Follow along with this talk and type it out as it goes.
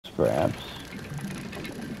scraps.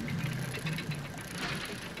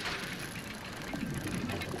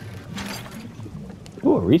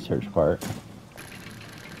 Ooh, a research part.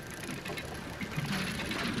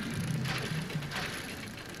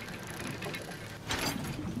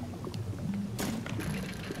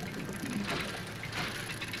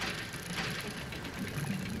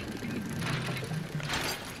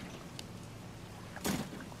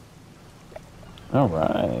 All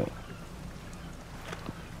right.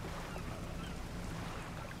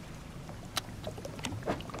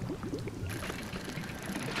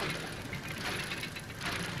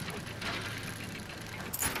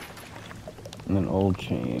 And an old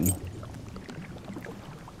chain.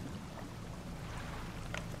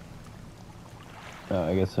 Oh,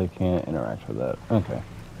 I guess I can't interact with that. Okay.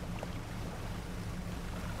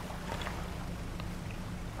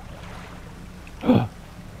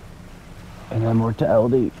 And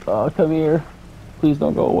immortality. Oh, come here. Please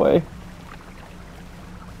don't go away.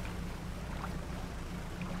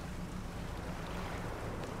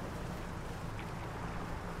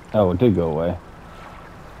 Oh, it did go away.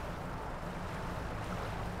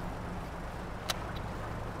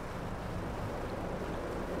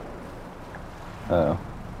 Oh.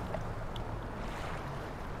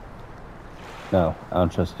 No, I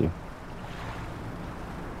don't trust you.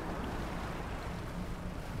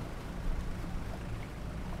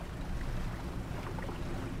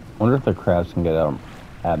 Wonder if the crabs can get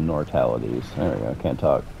abnormalities. There we go, can't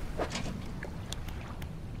talk.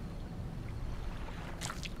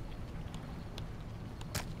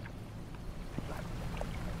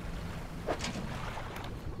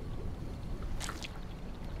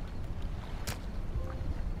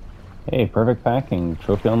 Hey, perfect packing.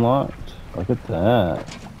 Trophy unlocked. Look at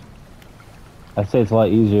that. I'd say it's a lot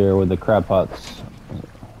easier with the crab pots.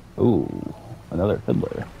 Ooh, another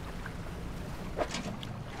fiddler.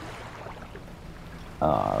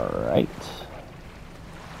 Alright.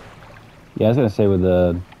 Yeah, I was gonna say with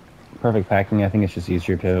the perfect packing, I think it's just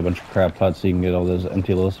easier to have a bunch of crab pots so you can get all those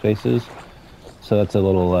empty little spaces. So that's a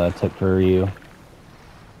little tip for you.